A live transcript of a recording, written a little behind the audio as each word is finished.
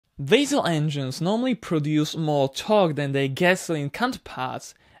Diesel engines normally produce more torque than their gasoline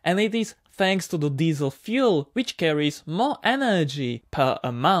counterparts, and it is thanks to the diesel fuel which carries more energy per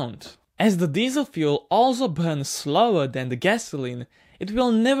amount. As the diesel fuel also burns slower than the gasoline, it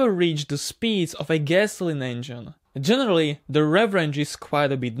will never reach the speeds of a gasoline engine. Generally, the rev range is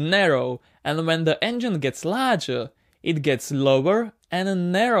quite a bit narrow, and when the engine gets larger, it gets lower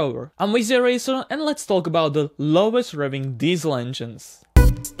and narrower. I'm VisioRacer, and let's talk about the lowest revving diesel engines.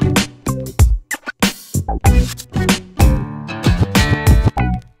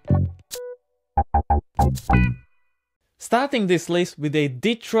 Starting this list with a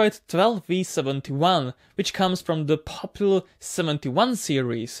Detroit 12 V71, which comes from the popular 71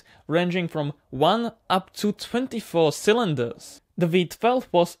 series, ranging from 1 up to 24 cylinders. The V12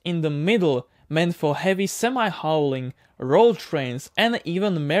 was in the middle, meant for heavy semi-hauling, road trains and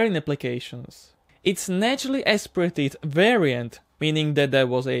even marine applications. Its naturally aspirated variant, meaning that there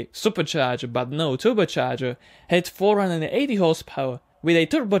was a supercharger but no turbocharger, had 480 horsepower. With a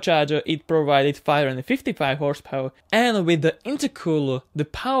turbocharger it provided 555 horsepower, and with the intercooler the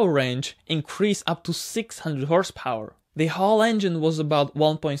power range increased up to 600 horsepower. The whole engine was about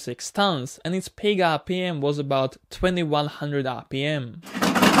 1.6 tons and its peak RPM was about 2100 RPM.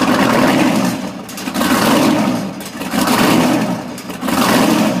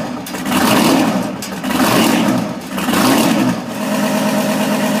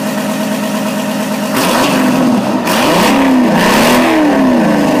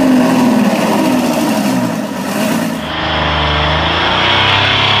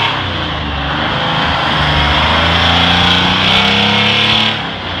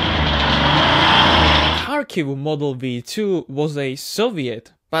 Kharkiv Model V-2 was a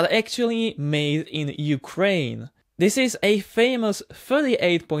Soviet, but actually made in Ukraine. This is a famous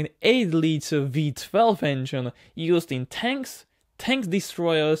 38.8 liter V12 engine used in tanks, tank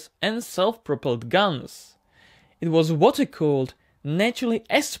destroyers and self-propelled guns. It was water-cooled, naturally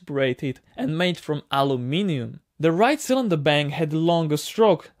aspirated and made from aluminium. The right cylinder bank had longer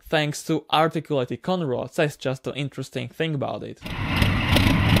stroke thanks to articulated conrods. That's just the interesting thing about it.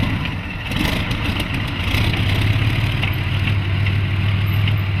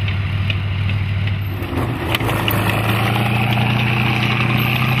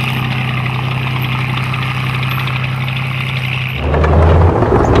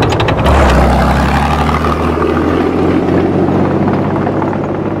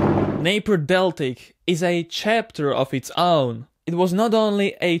 Napier Deltic is a chapter of its own. It was not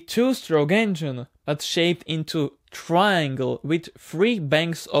only a two-stroke engine, but shaped into triangle with 3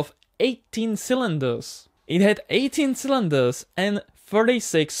 banks of 18 cylinders. It had 18 cylinders and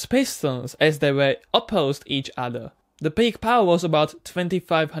 36 pistons as they were opposed each other. The peak power was about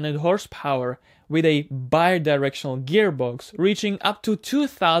 2500 horsepower with a bidirectional gearbox reaching up to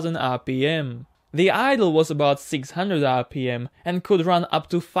 2000 RPM. The idle was about 600 RPM and could run up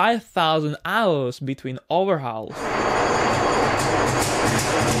to 5000 hours between overhauls.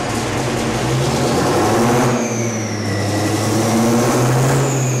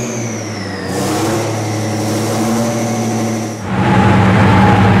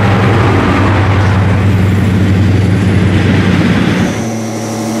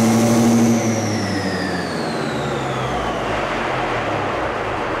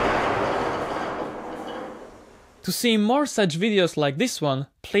 To see more such videos like this one,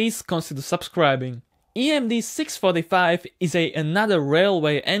 please consider subscribing. EMD 645 is another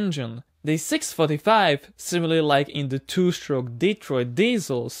railway engine. The 645, similarly like in the two-stroke Detroit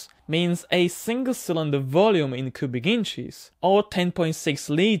diesels, means a single cylinder volume in cubic inches, or 10.6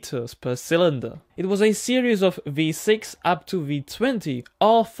 liters per cylinder. It was a series of V6 up to V20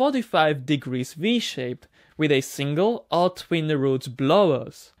 or 45 degrees V-shaped with a single or twin roots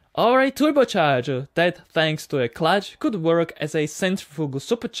blowers, or a turbocharger that, thanks to a clutch, could work as a centrifugal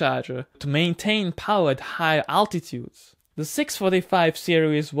supercharger to maintain power at high altitudes. The 645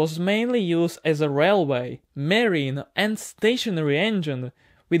 series was mainly used as a railway, marine and stationary engine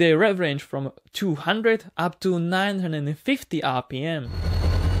with a rev range from 200 up to 950 RPM.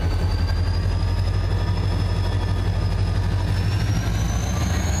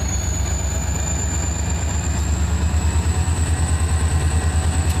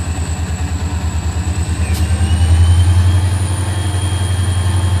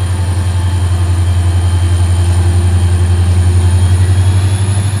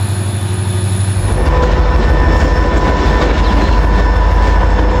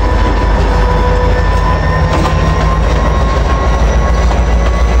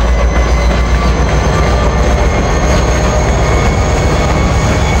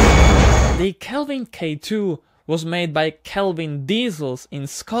 Kelvin K2 was made by Kelvin Diesels in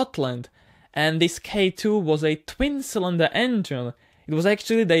Scotland, and this K2 was a twin-cylinder engine. It was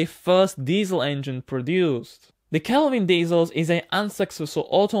actually their first diesel engine produced. The Kelvin Diesels is an unsuccessful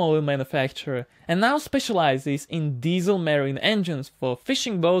automobile manufacturer and now specializes in diesel marine engines for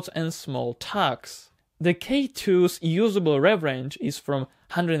fishing boats and small tugs. The K2's usable rev range is from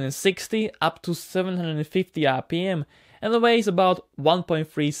 160 up to 750 RPM and weighs about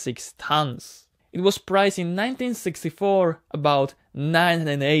 1.36 tons. It was priced in 1964 about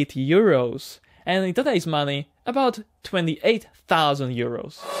 980 euros, and in today's money about 28,000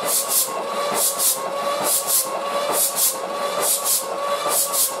 euros.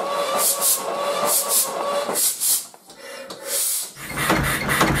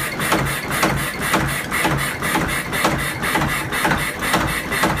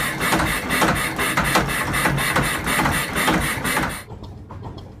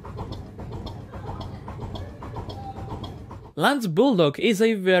 Lanz Bulldog is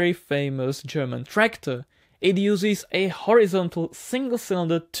a very famous German tractor. It uses a horizontal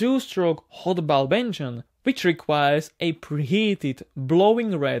single-cylinder two-stroke hot bulb engine, which requires a preheated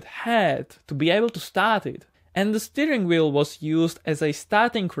blowing red head to be able to start it. And the steering wheel was used as a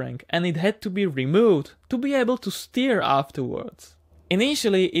starting crank, and it had to be removed to be able to steer afterwards.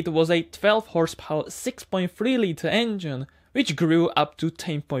 Initially it was a 12 horsepower 6.3 liter engine, which grew up to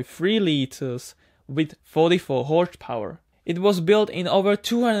 10.3 liters with 44 horsepower. It was built in over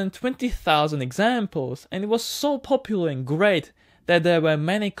 220,000 examples, and it was so popular and great that there were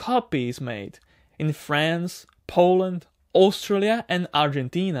many copies made in France, Poland, Australia and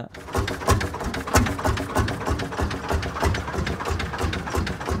Argentina.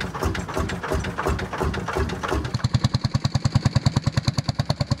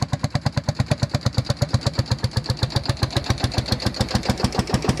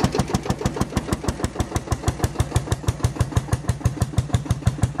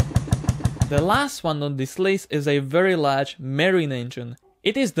 The last one on this list is a very large marine engine.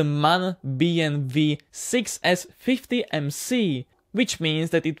 It is the MAN BNV 6S50MC, which means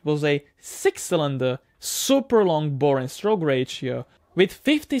that it was a 6-cylinder, super long bore and stroke ratio with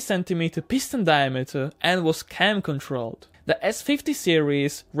 50 cm piston diameter and was cam controlled. The S50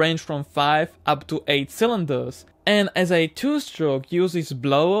 series ranged from 5 up to 8 cylinders, and as a 2-stroke uses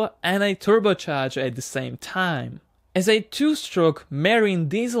blower and a turbocharger at the same time. As a 2-stroke marine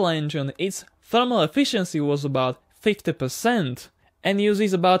diesel engine, its thermal efficiency was about 50% and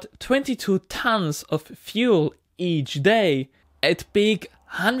uses about 22 tons of fuel each day at peak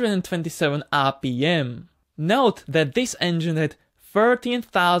 127 RPM. Note that this engine had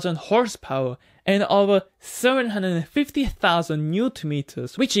 13,000 horsepower and over 750,000 Newton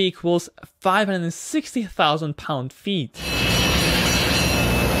meters, which equals 560,000 pound-feet.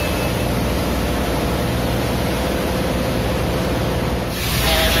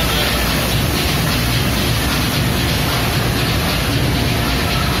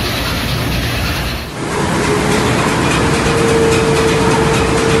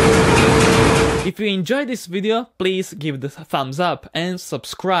 If you enjoyed this video, please give it a thumbs up and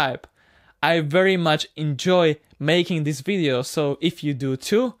subscribe. I very much enjoy making this video, so if you do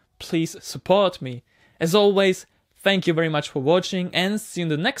too, please support me. As always, thank you very much for watching and see you in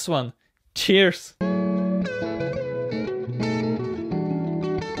the next one. Cheers!